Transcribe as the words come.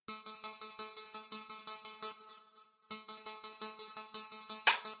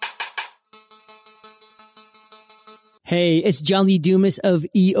Hey, it's John Lee Dumas of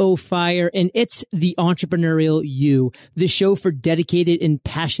EO Fire, and it's The Entrepreneurial You, the show for dedicated and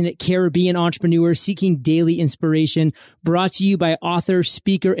passionate Caribbean entrepreneurs seeking daily inspiration, brought to you by author,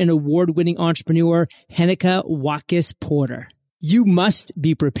 speaker, and award-winning entrepreneur, Henika Watkis Porter. You must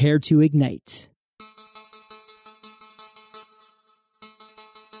be prepared to ignite.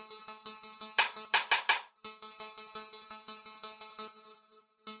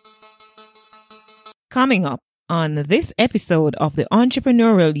 Coming up on this episode of The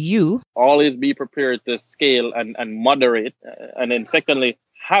Entrepreneurial You. Always be prepared to scale and moderate. And then secondly,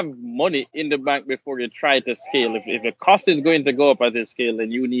 have money in the bank before you try to scale. If the cost is going to go up as a scale,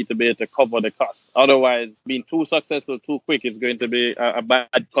 then you need to be able to cover the cost. Otherwise, being too successful too quick is going to be a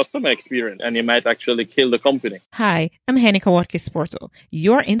bad customer experience, and you might actually kill the company. Hi, I'm Henika Watkis Porter,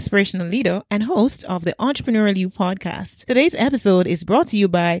 your inspirational leader and host of the Entrepreneurial You podcast. Today's episode is brought to you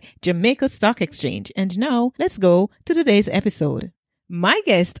by Jamaica Stock Exchange. And now, let's go to today's episode. My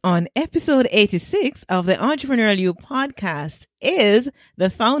guest on episode 86 of the Entrepreneurial You podcast is the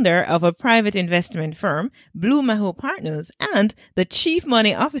founder of a private investment firm, Blue Maho Partners, and the chief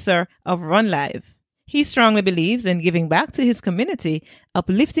money officer of Run Live. He strongly believes in giving back to his community,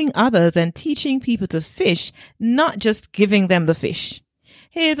 uplifting others, and teaching people to fish, not just giving them the fish.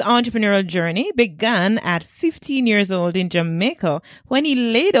 His entrepreneurial journey began at 15 years old in Jamaica when he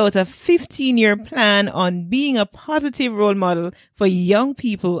laid out a 15-year plan on being a positive role model for young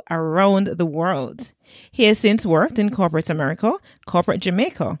people around the world. He has since worked in corporate America, corporate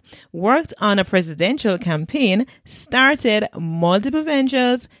Jamaica, worked on a presidential campaign, started multiple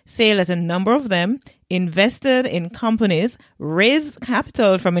ventures, failed at a number of them, invested in companies, raised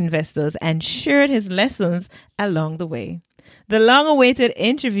capital from investors, and shared his lessons along the way. The long-awaited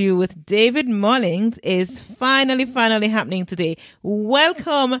interview with David Mullings is finally happening today.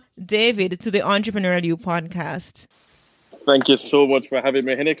 Welcome, David, to the Entrepreneurial You podcast. Thank you so much for having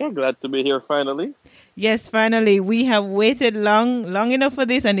me, Henika. Glad to be here finally. Yes, finally. We have waited long enough for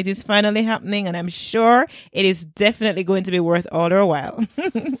this, and it is finally happening, and I'm sure it is definitely going to be worth all our while.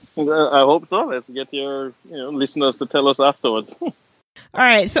 I hope so. Let's get your listeners to tell us afterwards. All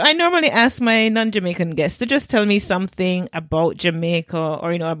right. So I normally ask my non-Jamaican guests to just tell me something about Jamaica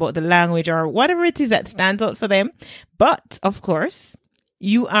or, about the language or whatever it is that stands out for them. But of course,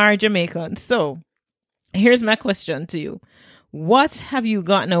 you are Jamaican. So here's my question to you. What have you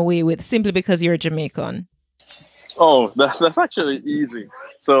gotten away with simply because you're Jamaican? Oh, that's actually easy.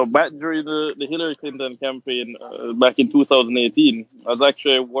 So back during the Hillary Clinton campaign back in 2018, I was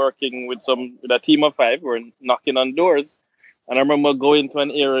actually working with a team of 5. We're knocking on doors. And I remember going to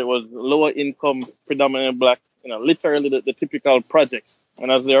an area, it was lower income, predominantly black, literally the typical projects.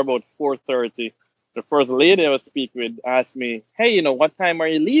 And I was there about 4:30. The first lady I was speaking with asked me, hey, what time are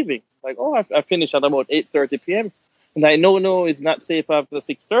you leaving? Like, I finish at about 8:30 p.m. And I no, it's not safe after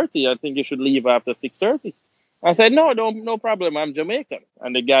 6:30. I think you should leave after 6:30. I said, no problem. I'm Jamaican.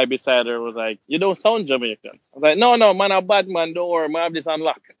 And the guy beside her was like, you don't sound Jamaican. I was like, no, man, I'm bad man. Don't worry, man, I have this on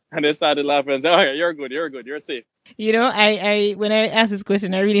lock. And they started laughing and said, oh, yeah, you're good. You're safe. I when I asked this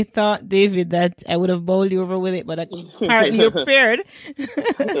question, I really thought, David, that I would have bowled you over with it, but apparently you're prepared.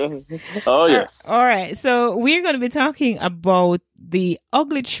 Oh, yes. All right. So we're going to be talking about the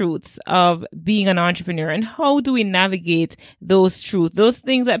ugly truths of being an entrepreneur and how do we navigate those truths, those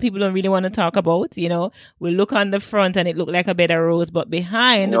things that people don't really want to talk about. We look on the front and it look like a bed of roses, but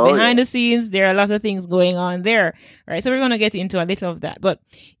behind the scenes, there are a lot of things going on there. Right. So we're going to get into a little of that. But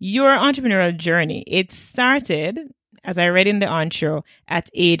your entrepreneurial journey, it started, as I read in the intro, at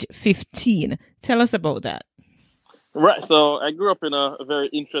age 15. Tell us about that. Right. So I grew up in a very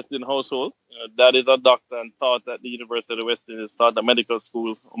interesting household. Dad is a doctor and taught at the University of the West Indies, taught at medical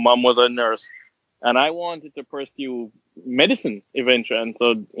school. Mom was a nurse. And I wanted to pursue medicine eventually. And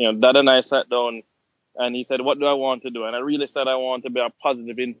so, Dad and I sat down and he said, what do I want to do? And I really said I want to be a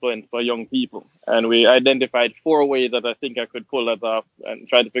positive influence for young people. And we identified 4 ways that I think I could pull that off and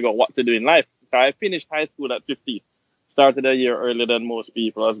try to figure out what to do in life. So I finished high school at 15. Started a year earlier than most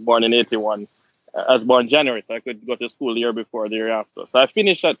people. I was born in 81. I was born in January, so I could go to school the year before, the year after. So I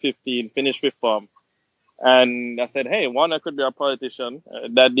finished at 15, finished fifth form. And I said, hey, I could be a politician.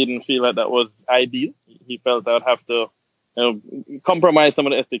 Dad didn't feel that was ideal. He felt I would have to compromise some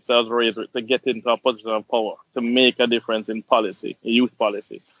of the ethics I was raised with to get into a position of power, to make a difference in policy, youth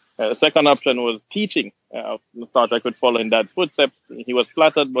policy. The second option was teaching. I thought I could follow in Dad's footsteps. He was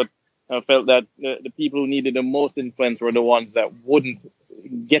flattered, but I felt that the people who needed the most influence were the ones that wouldn't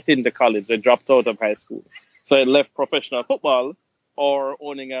get into college. They dropped out of high school. So I left professional football or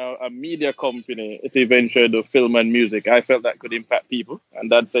owning a media company to venture to film and music. I felt that could impact people. And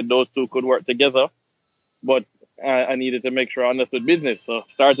Dad said those two could work together. But I needed to make sure I understood business. So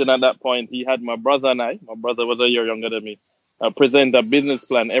starting at that point, he had my brother and I. My brother was a year younger than me. Present a business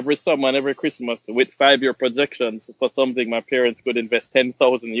plan every summer and every Christmas with 5-year projections for something my parents could invest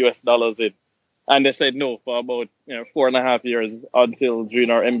 $10,000 in. And they said no for about 4.5 years until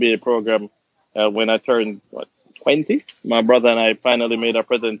during our MBA program, when I turned 20, my brother and I finally made a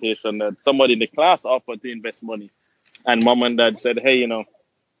presentation that somebody in the class offered to invest money. And mom and dad said, hey, you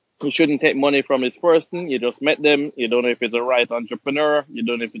shouldn't take money from this person. You just met them. You don't know if it's a right entrepreneur. You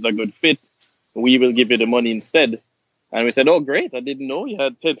don't know if it's a good fit. We will give you the money instead. And we said, oh, great. I didn't know you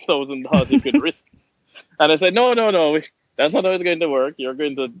had $10,000 you could risk. And I said, no. That's not how it's going to work. We're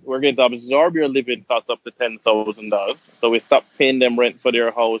going to absorb your living cost up to $10,000. So we stopped paying them rent for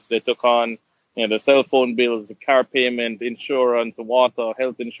their house. They took on the cell phone bills, the car payment, insurance, water,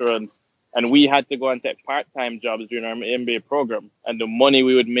 health insurance. And we had to go and take part-time jobs during our MBA program. And the money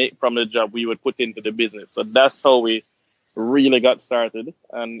we would make from the job, we would put into the business. So that's how we really got started.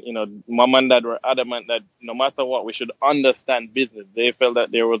 And, mom and dad were adamant that no matter what, we should understand business. They felt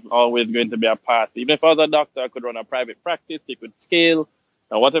that there was always going to be a path. Even if I was a doctor, I could run a private practice, he could scale.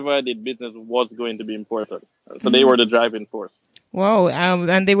 And whatever I did, business was going to be important. So they were the driving force. Wow,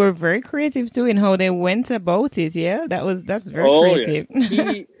 and they were very creative too in how they went about it. Yeah, that's very creative.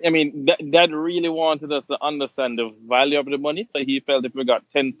 Yeah. Dad really wanted us to understand the value of the money. So he felt if we got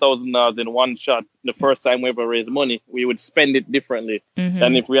 $10,000 in one shot, the first time we ever raised money, we would spend it differently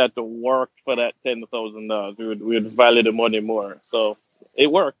than if we had to work for that $10,000. We would value the money more. So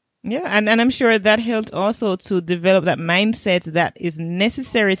it worked. Yeah, and I'm sure that helped also to develop that mindset that is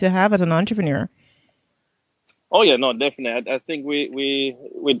necessary to have as an entrepreneur. Oh yeah, no, definitely. I think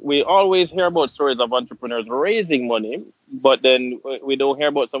we always hear about stories of entrepreneurs raising money, but then we don't hear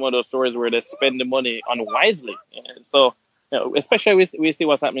about some of those stories where they spend the money unwisely. So, especially we see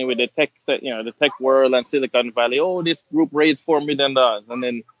what's happening with the tech world and Silicon Valley. Oh, this group raised $4 million, and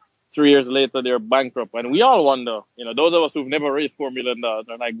then 3 years later they're bankrupt, and we all wonder. Those of us who've never raised $4 million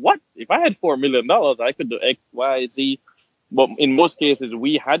are like, what? If I had $4 million, I could do X, Y, Z. But in most cases,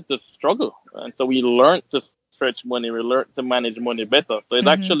 we had to struggle, and so we learned to stretch money, we learn to manage money better. So it's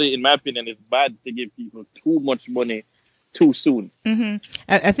actually, in my opinion, it's bad to give people too much money too soon.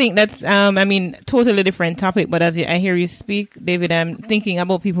 I think that's, totally different topic. But as I hear you speak, David, I'm thinking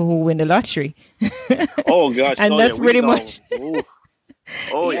about people who win the lottery. Oh gosh, and that's pretty much.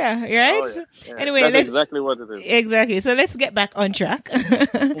 Oh yeah, yeah, right. Oh, yeah. Anyway, that's exactly what it is. Exactly. So let's get back on track.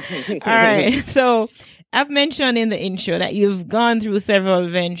 All right. So I've mentioned in the intro that you've gone through several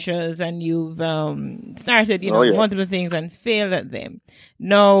ventures and you've started, multiple things and failed at them.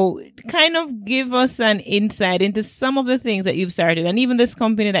 Now, kind of give us an insight into some of the things that you've started, and even this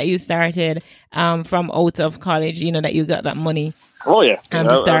company that you started from out of college. That you got that money. Oh yeah.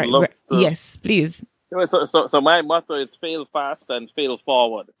 To start. Yes, please. So my motto is fail fast and fail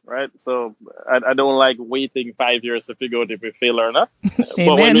forward, right? So I don't like waiting 5 years to figure out if we fail or not.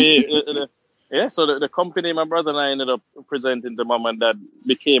 But when so the company my brother and I ended up presenting to mom and dad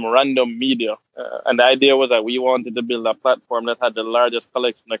became Random Media. And the idea was that we wanted to build a platform that had the largest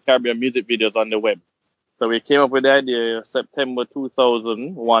collection of Caribbean music videos on the web. So we came up with the idea September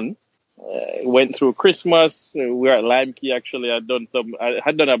 2001. Went through Christmas. We were at Lime Key actually. I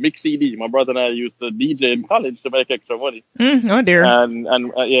had done a mix CD. My brother and I used to DJ in college to make extra money. Oh dear. And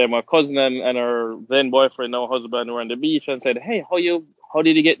my cousin and her then boyfriend, now husband, were on the beach and said, "Hey, how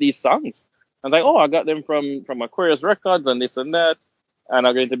did you get these songs?" I was like, "Oh, I got them from Aquarius Records and this and that, and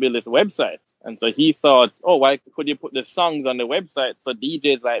I'm going to build this website." And so he thought, "Oh, why could you put the songs on the website so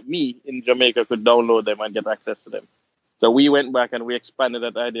DJs like me in Jamaica could download them and get access to them?" So we went back and we expanded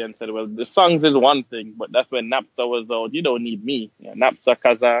that idea and said, well, the songs is one thing, but that's when Napster was out. You don't need me. Yeah, Napster,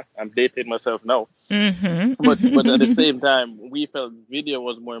 Kaza, I'm dating myself now. But at the same time, we felt video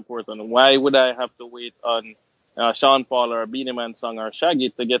was more important. Why would I have to wait on Sean Paul or a Beanie Man song or Shaggy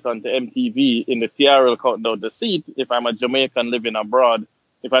to get onto MTV in the TRL countdown to see it if I'm a Jamaican living abroad,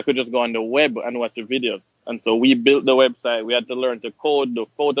 if I could just go on the web and watch the videos? And so we built the website. We had to learn to code, the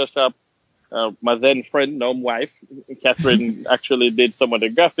Photoshop. My then friend, now wife, Catherine, actually did some of the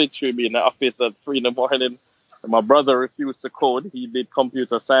graphics. She would be in the office at 3 in the morning. And my brother refused to code. He did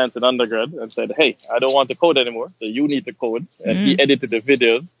computer science in undergrad and said, "Hey, I don't want to code anymore, so you need to code." And he edited the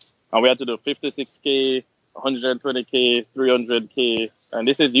videos. And we had to do 56K, 120K, 300K. And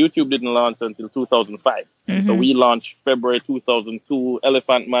this is YouTube didn't launch until 2005. So we launched February 2002.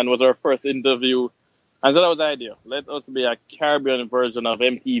 Elephant Man was our first interview. And so that was the idea. Let us be a Caribbean version of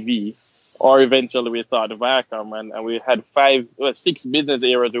MTV. Or eventually we thought Viacom, and we had 6 business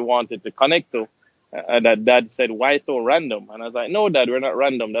areas we wanted to connect to. And that Dad said, "Why so random?" And I was like, "No, Dad, we're not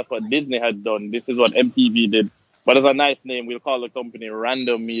random. That's what Disney had done. This is what MTV did." But as a nice name, we'll call the company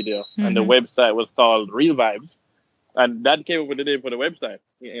Random Media, and the website was called Real Vibes. And that came up with the name for the website.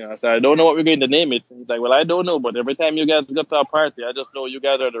 So I don't know what we're going to name it. He's like, well, I don't know, but every time you guys go to a party, I just know you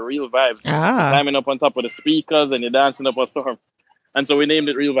guys are the Real Vibes. You're climbing up on top of the speakers and you're dancing up a storm. And so we named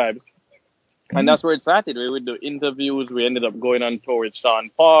it Real Vibes. And that's where it started. We would do interviews. We ended up going on tour with Sean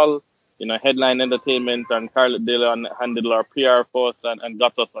Paul, Headline Entertainment, and Carlet Dillon handled our PR for us and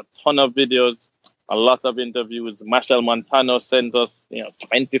got us a ton of videos, a lot of interviews. Machel Montano sent us,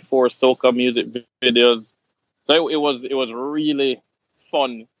 24 soca music videos. So it was really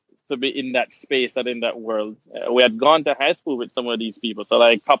fun to be in that space and in that world. We had gone to high school with some of these people. So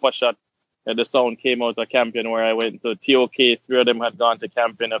like Papa Shot, the sound came out of Campion where I went to TOK. 3 of them had gone to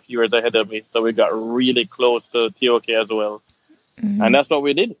Campion a few years ahead of me. So we got really close to TOK as well. And that's what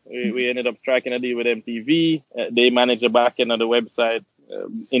we did. We ended up striking a deal with MTV. They managed the back end of the website.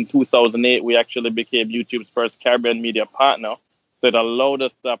 In 2008, we actually became YouTube's first Caribbean media partner. So it allowed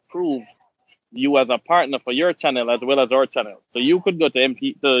us to approve you as a partner for your channel as well as our channel. So you could go to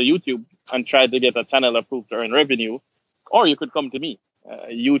YouTube and try to get a channel approved to earn revenue, or you could come to me.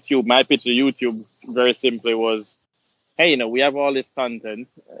 YouTube, my pitch to YouTube very simply was, hey, we have all this content.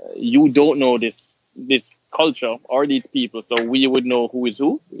 You don't know this culture or these people, so we would know who is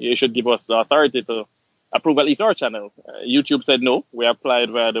who. You should give us the authority to approve at least our channel. YouTube said no. We applied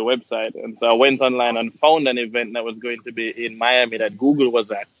via the website. And so I went online and found an event that was going to be in Miami that Google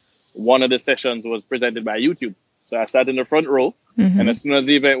was at. One of the sessions was presented by YouTube. So I sat in the front row, and as soon as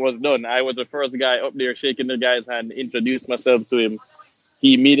the event was done, I was the first guy up there shaking the guy's hand, introduced myself to him.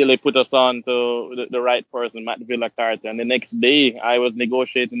 He immediately put us on to the right person, Matt Villacarta. And the next day, I was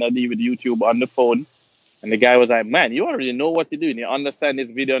negotiating a deal with YouTube on the phone. And the guy was like, man, you already know what you're doing. You understand this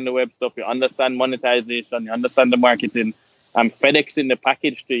video on the web stuff. You understand monetization. You understand the marketing. I'm FedExing the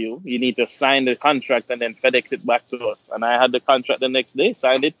package to you. You need to sign the contract and then FedEx it back to us. And I had the contract the next day,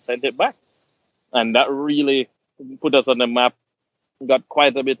 signed it, sent it back. And that really put us on the map. Got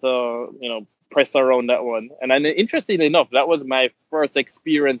quite a bit of, press around that one. And then, interestingly enough, that was my first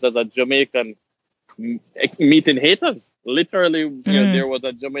experience as a Jamaican meeting haters. Literally, there was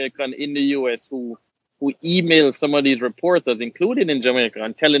a Jamaican in the US who emailed some of these reporters, including in Jamaica,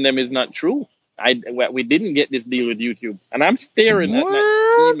 and telling them it's not true. We didn't get this deal with YouTube. And I'm staring at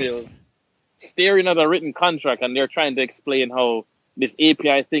my emails, staring at a written contract, and they're trying to explain how this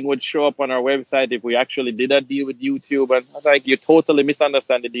API thing would show up on our website if we actually did a deal with YouTube. And I was like, you totally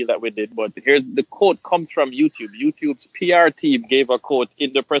misunderstand the deal that we did. But here's the quote comes from YouTube. YouTube's PR team gave a quote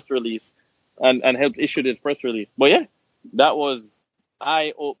in the press release and helped issue this press release. But yeah, that was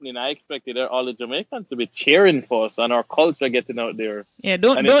eye-opening. I expected all the Jamaicans to be cheering for us and our culture getting out there. Yeah,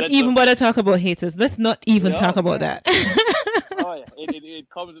 don't even bother talk about haters. Let's not even talk about that. Oh yeah, it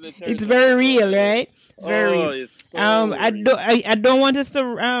comes to the territory. It's very real, right? It's very real. It's so real. I don't want us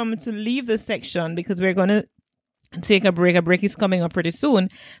to leave this section because we're gonna take a break. A break is coming up pretty soon.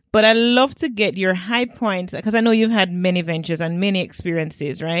 But I love to get your high points because I know you've had many ventures and many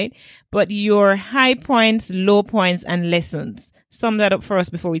experiences, right? But your high points, low points, and lessons. Sum that up for us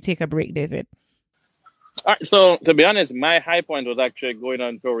before we take a break, David. All right, so to be honest, my high point was actually going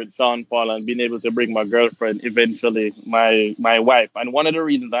on tour with Sean Paul and being able to bring my girlfriend, eventually my wife. And one of the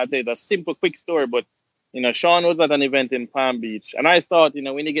reasons, I'll tell you a simple, quick story, but Sean was at an event in Palm Beach, and I thought,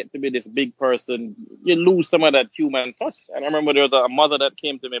 when you get to be this big person, you lose some of that human touch. And I remember there was a mother that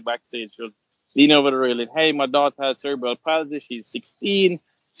came to me backstage. She was leaning over the railing. Hey, my daughter has cerebral palsy. She's 16.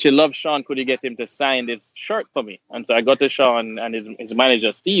 She loves Sean. Could you get him to sign this shirt for me? And so I got to Sean and his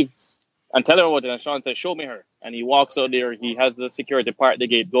manager, Steve, and tell her about it. And Sean said, show me her. And he walks out there. He has the security part the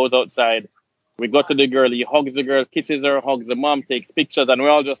gate, goes outside. We got to the girl. He hugs the girl, kisses her, hugs the mom, takes pictures, and we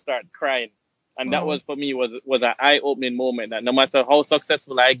all just start crying. And that was, for me, was an eye-opening moment that no matter how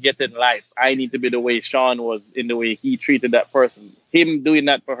successful I get in life, I need to be the way Sean was in the way he treated that person. Him doing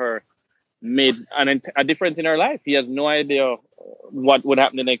that for her made a difference in her life. He has no idea what would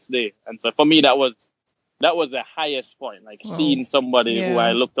happen the next day. And so for me, that was the highest point, like seeing somebody who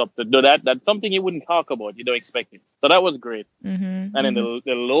I looked up to do that. That's something you wouldn't talk about. You don't expect it. So that was great. And then the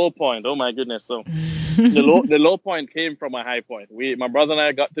low point, oh my goodness. So the low point came from a high point. My brother and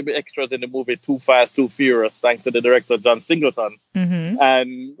I got to be extras in the movie Too Fast, Too Furious, thanks to the director, John Singleton.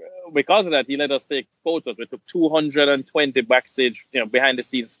 And because of that, he let us take photos. We took 220 backstage, behind the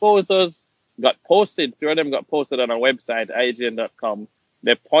scenes photos, got posted. 3 of them got posted on our website, ign.com.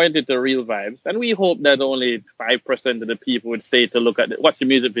 They pointed to Real Vibes, and we hope that only 5% of the people would stay to watch the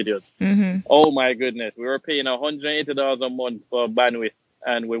music videos. Oh my goodness, we were paying $180 a month for bandwidth,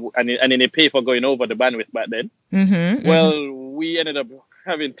 and then they pay for going over the bandwidth back then. Well, we ended up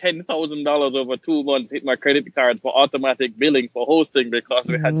having $10,000 over 2 months hit my credit card for automatic billing for hosting because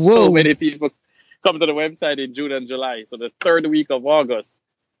we had so Whoa. many people come to the website in June and July. So the third week of August,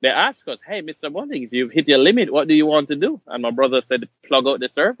 they asked us, "Hey, Mr. Mullings, you've hit your limit. What do you want to do?" And my brother said, "Plug out the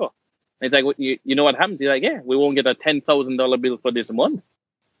server." And he's like, you know what happens?" He's like, "Yeah, we won't get a $10,000 bill for this month."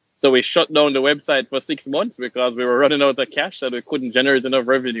 So we shut down the website for 6 months because we were running out of cash and we couldn't generate enough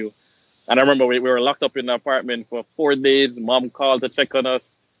revenue. And I remember we were locked up in the apartment for 4 days. Mom called to check on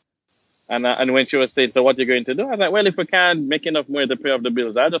us. And when she was saying, "So what are you going to do?" I was like, "Well, if we can't make enough money to pay off the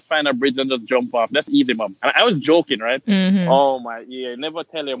bills, I'll just find a bridge and just jump off. That's easy, Mom." And I was joking, right? Mm-hmm. Oh, my, yeah, never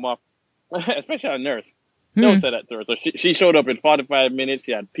tell your mom, especially a nurse. Don't say that to her. So she showed up in 45 minutes.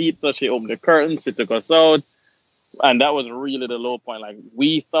 She had pizza. She opened the curtains. She took us out. And that was really the low point. Like,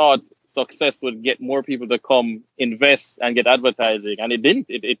 we thought success would get more people to come invest and get advertising, and it didn't.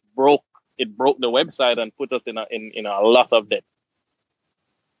 It broke the website and put us in a lot of debt.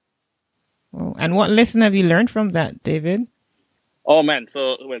 Oh, and what lesson have you learned from that, David? Oh man,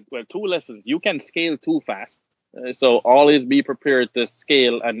 so well, 2 lessons. You can scale too fast, so always be prepared to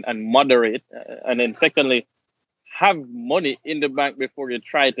scale and moderate. And then secondly, have money in the bank before you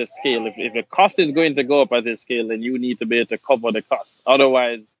try to scale. If the cost is going to go up as you scale, then you need to be able to cover the cost.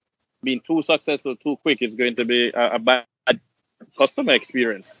 Otherwise, being too successful too quick is going to be a bad customer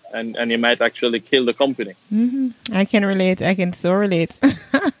experience, and you might actually kill the company. Mm-hmm. I can relate. I can so relate.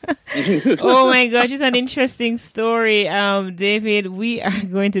 Oh my gosh, it's an interesting story. David, we are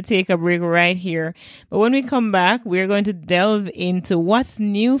going to take a break right here. But when we come back, we're going to delve into what's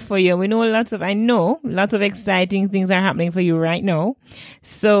new for you. I know lots of exciting things are happening for you right now.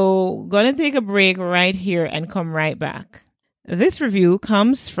 So gonna take a break right here and come right back. This review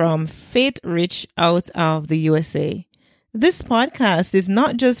comes from Faith Rich out of the USA. This podcast is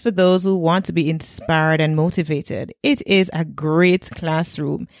not just for those who want to be inspired and motivated. It is a great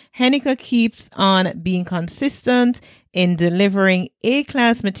classroom. Henniker keeps on being consistent in delivering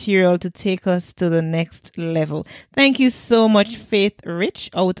A-class material to take us to the next level. Thank you so much, Faith Rich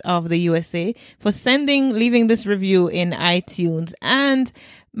out of the USA, for leaving this review in iTunes. And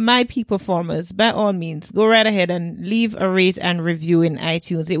my peak performers, by all means, go right ahead and leave a rate and review in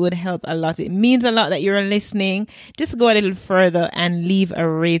iTunes. It would help a lot. It means a lot that you're listening. Just go a little further and leave a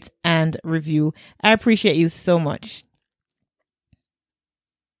rate and review. I appreciate you so much.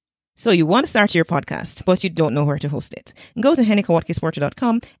 So you want to start your podcast, but you don't know where to host it. Go to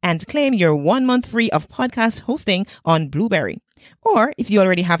hennikawatkisporter.com and claim your 1 month free of podcast hosting on Blueberry. Or if you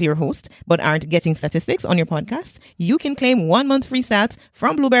already have your host but aren't getting statistics on your podcast, you can claim 1 month free stats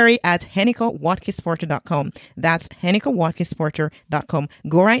from Blueberry at hennikawatkisporter.com. That's hennikawatkisporter.com.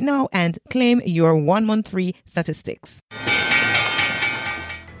 Go right now and claim your 1 month free statistics.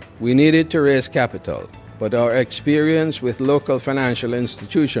 We needed to raise capital, but our experience with local financial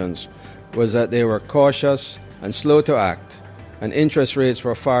institutions was that they were cautious and slow to act, and interest rates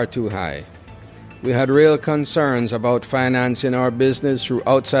were far too high. We had real concerns about financing our business through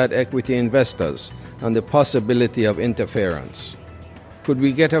outside equity investors and the possibility of interference. Could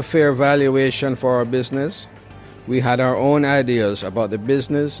we get a fair valuation for our business? We had our own ideas about the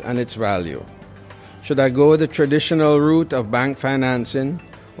business and its value. Should I go the traditional route of bank financing,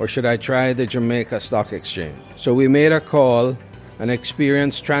 or should I try the Jamaica Stock Exchange? So we made a call and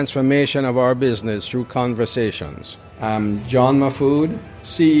experienced transformation of our business through conversations. I'm John Mafood,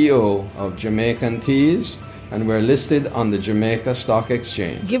 CEO of Jamaican Teas, and we're listed on the Jamaica Stock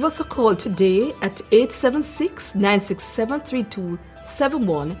Exchange. Give us a call today at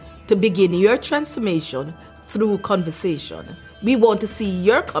 876-967-3271 to begin your transformation through conversation. We want to see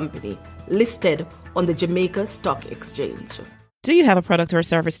your company listed on the Jamaica Stock Exchange. Do you have a product or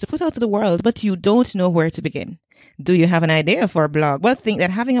service to put out to the world, but you don't know where to begin? Do you have an idea for a blog, but think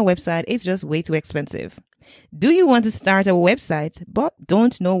that having a website is just way too expensive? Do you want to start a website, but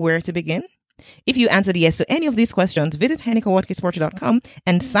don't know where to begin? If you answered yes to any of these questions, visit hennikawatkisporter.com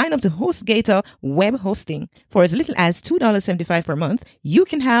and sign up to HostGator web hosting. For as little as $2.75 per month, you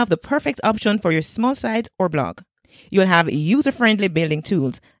can have the perfect option for your small site or blog. You'll have user-friendly building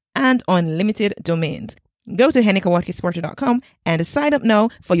tools and unlimited domains. Go to hennikawatkisporter.com and sign up now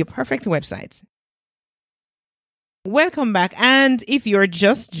for your perfect website. Welcome back. And if you're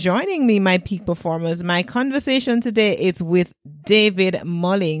just joining me, my peak performers, my conversation today is with David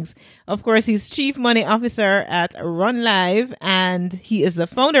Mullings. Of course, he's Chief Money Officer at Run Live, and he is the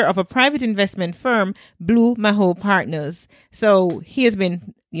founder of a private investment firm, Blue Maho Partners. So he has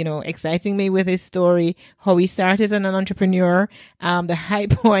been, exciting me with his story, how he started as an entrepreneur, the high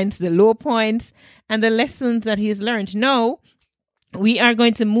points, the low points, and the lessons that he's learned. Now, we are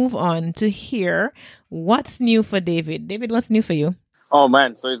going to move on to hear what's new for David. David, what's new for you? Oh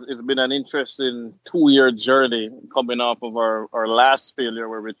man, so it's been an interesting 2 year journey coming off of our last failure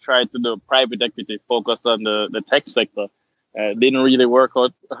where we tried to do private equity focused on the tech sector. Didn't really work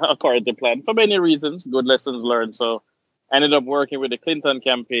out according to plan for many reasons, good lessons learned. So I ended up working with the Clinton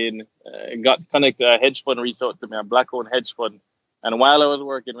campaign, got connected, a hedge fund reached out to me, a black owned hedge fund. And while I was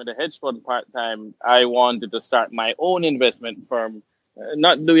working with the hedge fund part time, I wanted to start my own investment firm,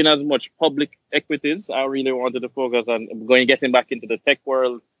 not doing as much public equities. I really wanted to focus on getting back into the tech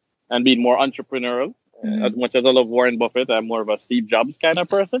world and being more entrepreneurial. As much as I love Warren Buffett, I'm more of a Steve Jobs kind of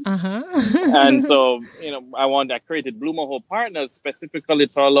person. And so, I created Bloomerhole Partners specifically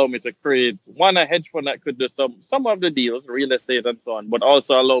to allow me to create a hedge fund that could do some of the deals, real estate and so on, but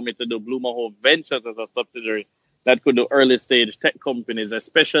also allow me to do Bloomerhole Ventures as a subsidiary that could do early stage tech companies,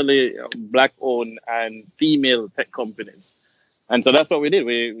 especially black owned and female tech companies. And so that's what we did.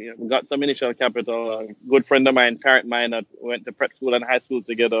 We got some initial capital. A good friend of mine, Tarek Minot, went to prep school and high school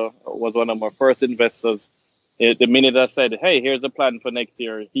together, was one of my first investors. The minute I said, hey, here's a plan for next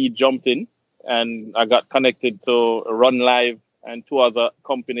year, he jumped in and I got connected to Run Live and two other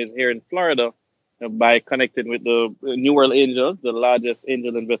companies here in Florida by connecting with the New World Angels, the largest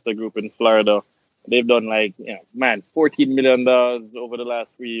angel investor group in Florida. They've done $14 million over the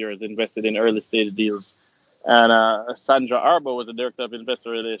last 3 years invested in early stage deals. And Sandra Arbo was the director of investor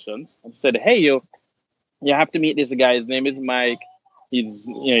relations and said, hey, you have to meet this guy. His name is Mike. He's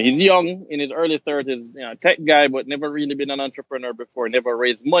young, in his early 30s, tech guy, but never really been an entrepreneur before, never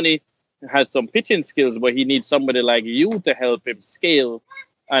raised money, has some pitching skills, but he needs somebody like you to help him scale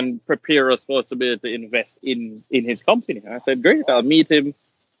and prepare us for us to be able to invest in his company. And I said, great, I'll meet him.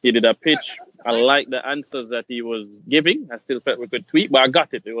 He did a pitch. I liked the answers that he was giving. I still felt we could tweak, but I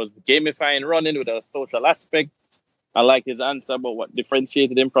got it. It was gamifying running with a social aspect. I liked his answer about what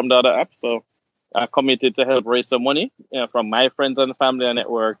differentiated him from the other apps. So I committed to help raise some money from my friends and family and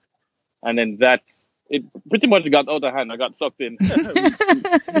network. And then it pretty much got out of hand. I got sucked in.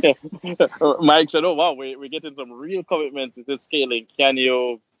 Mike said, oh, wow, we're getting some real commitments to this scaling. Can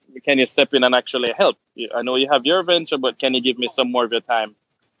you step in and actually help? I know you have your venture, but can you give me some more of your time?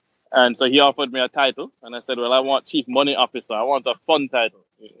 And so he offered me a title, and I said, well, I want Chief Money Officer. I want a fun title.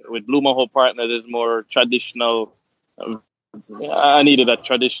 With Bloomerhole Partners, it's more traditional. I needed a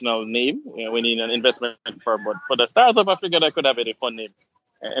traditional name. We need an investment firm. But for the startup, I figured I could have a fun name,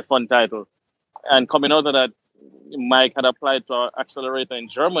 a fun title. And coming out of that, Mike had applied to an accelerator in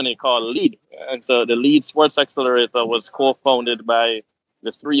Germany called LEAD. And so the LEAD Sports Accelerator was co-founded by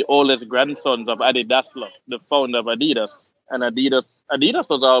the three oldest grandsons of Adi Dassler, the founder of Adidas. And Adidas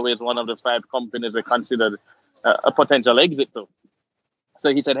was always one of the 5 companies we considered a potential exit to.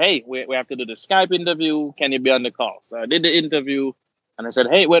 So he said, hey, we have to do the Skype interview. Can you be on the call? So I did the interview and I said,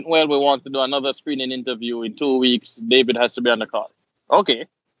 hey, it went well. We want to do another screening interview in 2 weeks. David has to be on the call. Okay.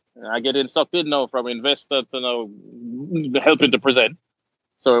 I get sucked in now from investor to now helping to present.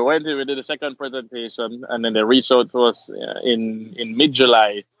 So we went in, we did the second presentation, and then they reached out to us in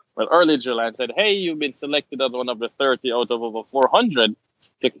mid-July, early July, and said, hey, you've been selected as one of the 30 out of over 400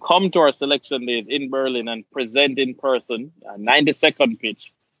 to come to our selection days in Berlin and present in person, a 90-second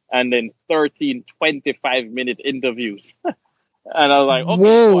pitch, and then 13 25-minute interviews. And I was like,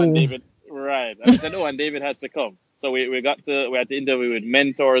 okay, and David, right. And I said, and David has to come. So we had to interview with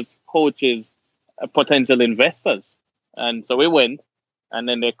mentors, coaches, potential investors. And so we went, and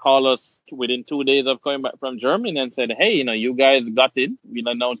then they called us within 2 days of coming back from Germany and said, hey, you guys got in. We'll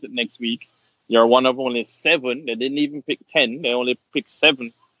announce it next week. You're one of only 7. They didn't even pick 10. They only picked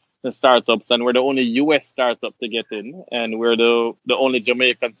 7 startups, and we're the only U.S. startup to get in, and we're the only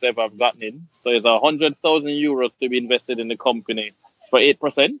Jamaicans to ever have gotten in. So it's 100,000 euros to be invested in the company for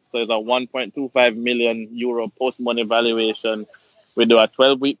 8%. So it's a 1.25 million euro post-money valuation. We do a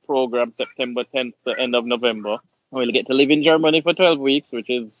 12-week program, September 10th to end of November. We'll get to live in Germany for 12 weeks, which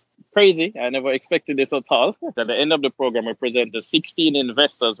is crazy. I never expected this at all. At the end of the program, we present the 16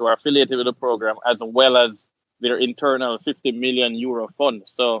 investors who are affiliated with the program, as well as their internal 50 million euro fund.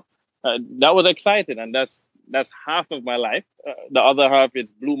 So that was exciting, and that's half of my life. The other half is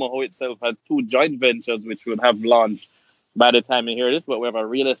Bloomerhole itself had 2 joint ventures, which would have launched by the time you hear this, but we have a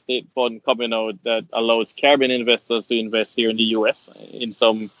real estate fund coming out that allows Caribbean investors to invest here in the U.S. in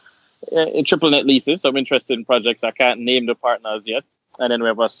some triple net leases, some interesting projects. I can't name the partners yet. And then we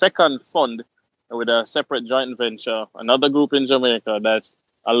have a second fund with a separate joint venture, another group in Jamaica that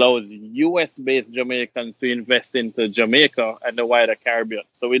allows US-based Jamaicans to invest into Jamaica and the wider Caribbean.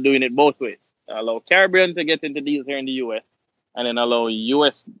 So we're doing it both ways. Allow Caribbean to get into deals here in the US, and then allow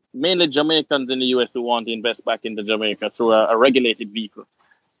US, mainly Jamaicans in the US who want to invest back into Jamaica through a regulated vehicle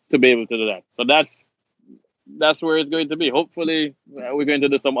to be able to do that. So that's that's where it's going to be. Hopefully, we're going to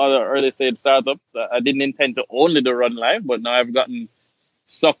do some other early stage startups. I didn't intend to only do Run Live, but now I've gotten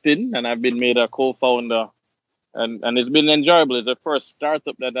sucked in and I've been made a co-founder. And it's been enjoyable. It's the first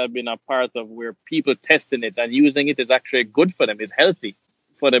startup that I've been a part of where people testing it and using it is actually good for them. It's healthy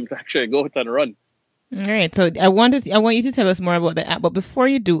for them to actually go out and run. All right. So I want you to tell us more about the app, but before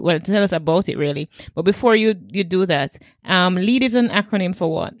you do, well, tell us about it really. But before you do that, LEAD is an acronym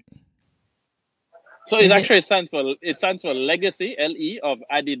for what? So it stands for Legacy, LE, of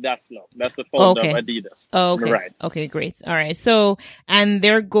Adidas Love. That's the founder of Adidas. Oh, okay. Right. Okay, great. All right. So, and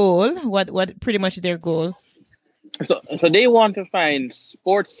their goal, what pretty much their goal? So they want to find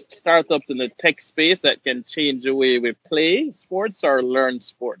sports startups in the tech space that can change the way we play sports or learn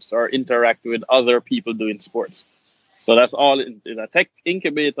sports or interact with other people doing sports. So that's all in a tech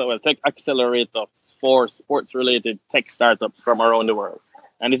incubator or tech accelerator for sports-related tech startups from around the world.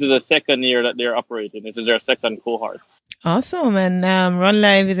 And this is the second year that they're operating. This is their second cohort. Awesome. And Run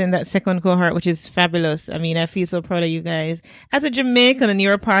Live is in that second cohort, which is fabulous. I mean, I feel so proud of you guys as a Jamaican, and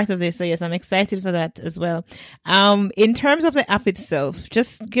you're a part of this. So yes, I'm excited for that as well. In terms of the app itself,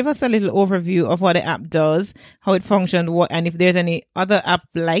 just give us a little overview of what the app does, how it functions, and if there's any other app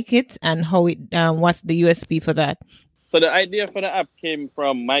like it, and how it what's the USP for that. So the idea for the app came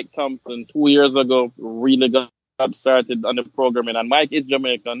from Mike Thompson 2 years ago. Really got started on the programming, and Mike is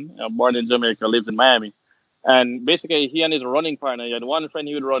Jamaican, born in Jamaica, lives in Miami. And basically, he and his running partner, he had one friend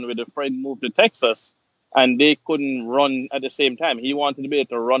he would run with, a friend moved to Texas, and they couldn't run at the same time. He wanted to be able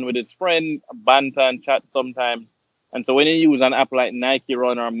to run with his friend, banter and chat sometimes. And so when you use an app like Nike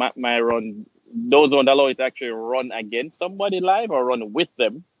Run or Map My Run, those don't allow you to actually run against somebody live or run with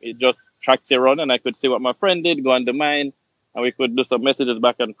them. It just tracks your run, and I could see what my friend did, go under mine, and we could do some messages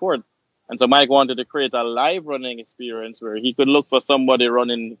back and forth. And so Mike wanted to create a live running experience where he could look for somebody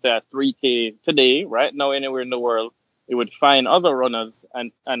running, say, a 3K today, right now, anywhere in the world. He would find other runners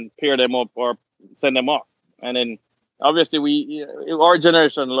and pair them up or send them off. And then, obviously, our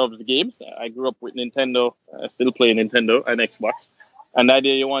generation loves games. I grew up with Nintendo. I still play Nintendo and Xbox. And the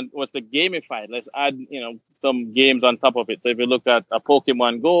idea was to gamify. Let's add, some games on top of it. So if you look at a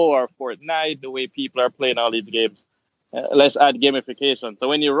Pokemon Go or Fortnite, the way people are playing all these games, let's add gamification. So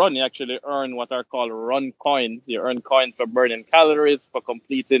when you run, you actually earn what are called run coins. You earn coins for burning calories, for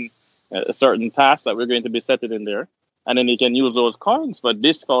completing a certain task that we're going to be setting in there. And then you can use those coins for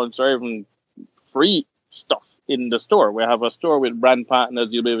discounts or even free stuff in the store. We have a store with brand partners.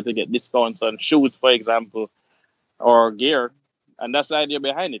 You'll be able to get discounts on shoes, for example, or gear. And that's the idea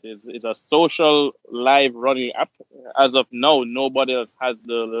behind it. It's a social live running app. As of now, nobody else has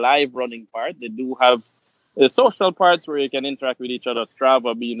the live running part. They do have the social parts where you can interact with each other,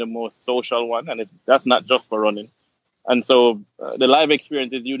 Strava being the most social one, and that's not just for running. And so the live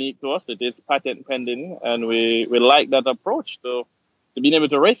experience is unique to us. It is patent pending, and we like that approach to being able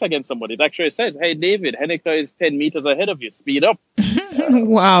to race against somebody. It actually says, hey, David, Henniker is 10 meters ahead of you. Speed up.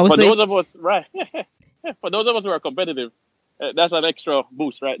 Wow. For those of us, right. For those of us who are competitive, that's an extra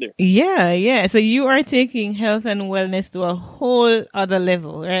boost right there. Yeah. So you are taking health and wellness to a whole other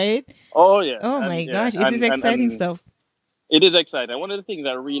level, right? Oh, yeah. Oh, my gosh. This is exciting stuff. It is exciting. One of the things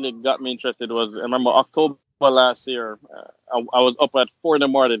that really got me interested was, I remember October last year, I was up at 4 in the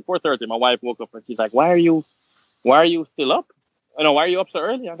morning, 4:30. My wife woke up and she's like, why are you still up? Why are you up so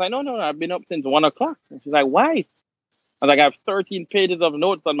early? I was like, no, I've been up since 1 o'clock. And she's like, why? I was like, I have 13 pages of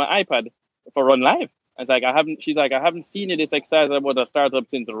notes on my iPad for Run Live. She's like, I haven't seen you this excited about a startup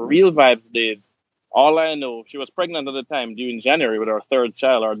since the Real Vibes days. All I know, she was pregnant at the time, due in January with our third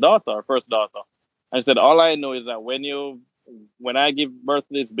child, our first daughter. And she said, all I know is that when I give birth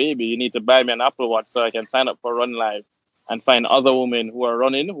to this baby, you need to buy me an Apple Watch so I can sign up for Run Live and find other women who are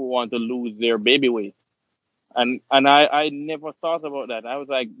running who want to lose their baby weight. And I never thought about that. I was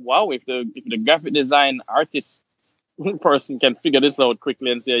like, wow, if the graphic design artist person can figure this out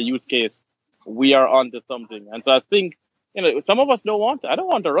quickly and see a use case, we are onto something. And so I think, some of us I don't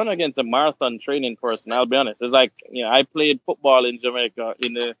want to run against a marathon training person. I'll be honest. It's like, I played football in Jamaica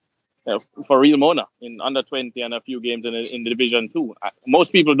for Real Mona in under 20 and a few games in the Division 2.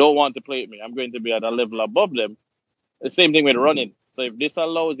 Most people don't want to play with me. I'm going to be at a level above them. The same thing with running. So if this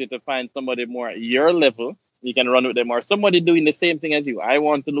allows you to find somebody more at your level, you can run with them, or somebody doing the same thing as you. I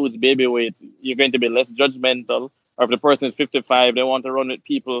want to lose baby weight. You're going to be less judgmental. Or if the person is 55, they want to run with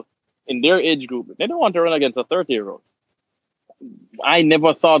people in their age group. They don't want to run against a 30-year-old. I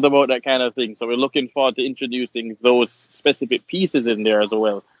never thought about that kind of thing. So we're looking forward to introducing those specific pieces in there as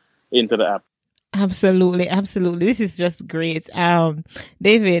well into the app. Absolutely. This is just great.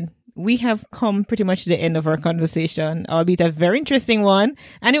 David, we have come pretty much to the end of our conversation, albeit a very interesting one.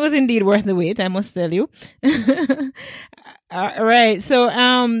 And it was indeed worth the wait, I must tell you. All right. So,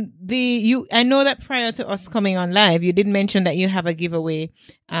 I know that prior to us coming on live, you did mention that you have a giveaway,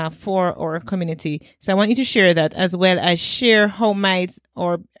 for our community. So I want you to share that, as well as share how might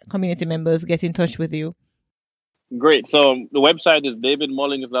our community members get in touch with you. Great. So the website is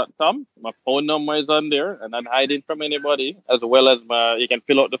davidmullings.com. My phone number is on there, and I'm hiding from anybody, as well as you can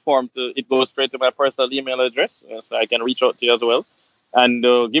fill out the form. It goes straight to my personal email address, so I can reach out to you as well. And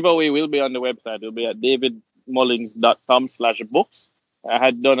the giveaway will be on the website. It'll be at davidmullings.com/books. I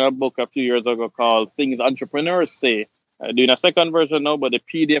had done a book a few years ago called Things Entrepreneurs Say. I'm doing a second version now, but the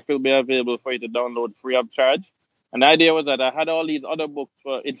PDF will be available for you to download free of charge. And the idea was that I had all these other books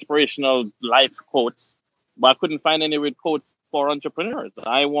for inspirational life quotes, but I couldn't find any with quotes for entrepreneurs.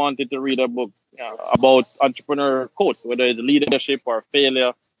 I wanted to read a book about entrepreneur quotes, whether it's leadership or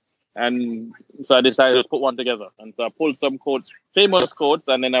failure. And so I decided to put one together. And so I pulled some quotes, famous quotes,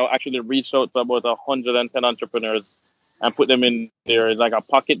 and then I actually reached out to about 110 entrepreneurs and put them in there. It's like a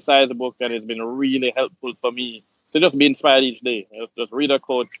pocket-sized book, and it's been really helpful for me to just be inspired each day. Just read a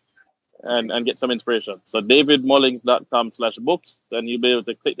quote and get some inspiration. So davidmullings.com/books, then you'll be able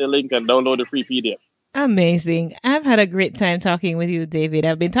to click the link and download the free PDF. Amazing. I've had a great time talking with you, David.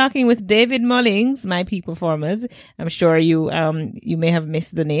 I've been talking with David Mullings, my peak performers. I'm sure you may have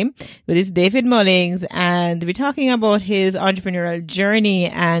missed the name, but it's David Mullings, and we're talking about his entrepreneurial journey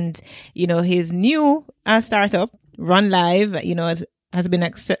and, his new startup, Run Live, has been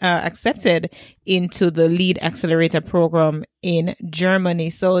accepted into the Lead Accelerator program in Germany.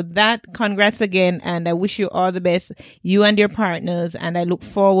 So congrats again, and I wish you all the best, you and your partners, and I look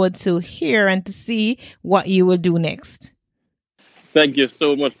forward to hear and to see what you will do next. Thank you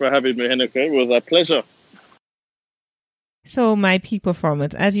so much for having me, Henrik. It was a pleasure. So my peak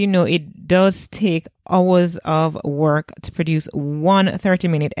performance, as you know, it does take hours of work to produce one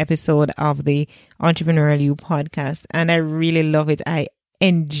 30-minute episode of the Entrepreneurial You podcast. And I really love it. I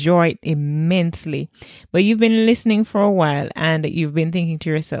enjoy it immensely. But you've been listening for a while and you've been thinking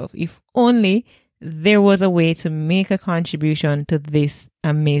to yourself, if only there was a way to make a contribution to this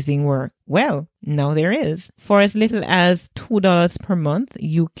amazing work. Well, now there is. For as little as $2 per month,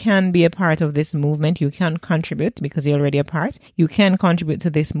 you can be a part of this movement. You can contribute because you're already a part. You can contribute to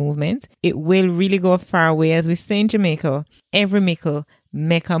this movement. It will really go a far way. As we say in Jamaica, every mickle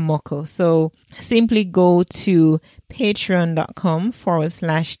make a muckle. So simply go to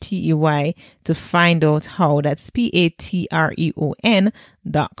patreon.com/TEY to find out how. That's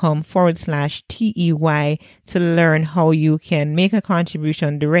patreon.com/TEY to learn how you can make a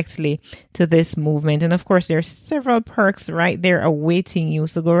contribution directly to this movement. And of course, there are several perks right there awaiting you.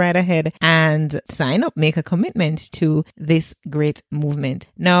 So go right ahead and sign up, make a commitment to this great movement.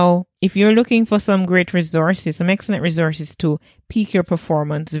 Now, if you're looking for some great resources, some excellent resources to peak your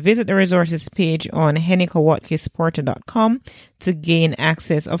performance, visit the resources page on henicawatkisporter.com to gain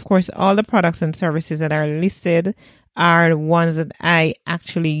access. Of course, all the products and services that are listed are ones that I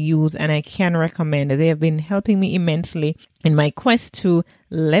actually use and I can recommend. They have been helping me immensely in my quest to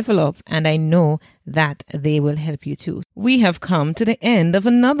level up, and I know that they will help you too. We have come to the end of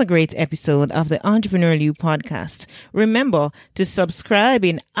another great episode of the Entrepreneurial You podcast. Remember to subscribe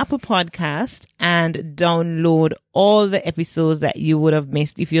in Apple Podcasts and download all the episodes that you would have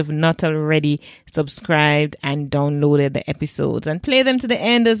missed if you have not already subscribed and downloaded the episodes, and play them to the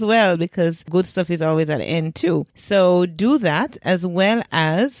end as well, because good stuff is always at the end too. So do that, as well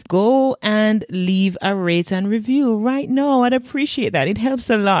as go and leave a rate and review right now. I'd appreciate that. It helps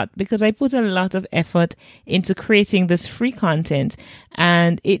a lot because I put a lot of effort into creating this free content,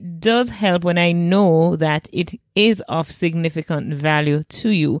 and it does help when I know that it is of significant value to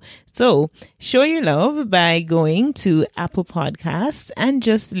you. So show your love by going to Apple Podcasts and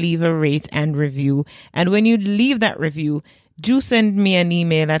just leave a rate and review. And when you leave that review, do send me an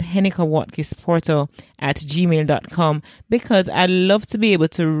email at henicawatkisporter@gmail.com, because I'd love to be able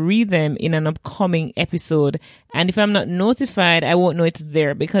to read them in an upcoming episode. And if I'm not notified, I won't know it's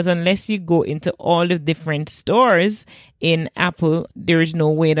there, because unless you go into all the different stores in Apple, there is no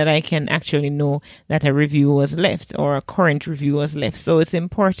way that I can actually know that a review was left or a current review was left. So it's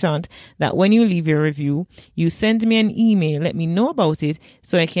important that when you leave your review, you send me an email, let me know about it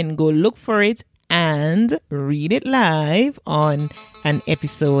so I can go look for it and read it live on an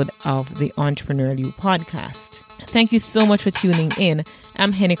episode of the Entrepreneurial You podcast. Thank you so much for tuning in.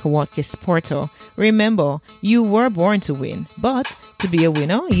 I'm Henica Watkins-Porter. Remember, you were born to win, but to be a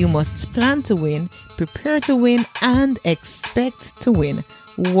winner, you must plan to win, prepare to win, and expect to win.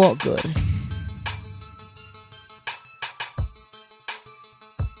 Walk good.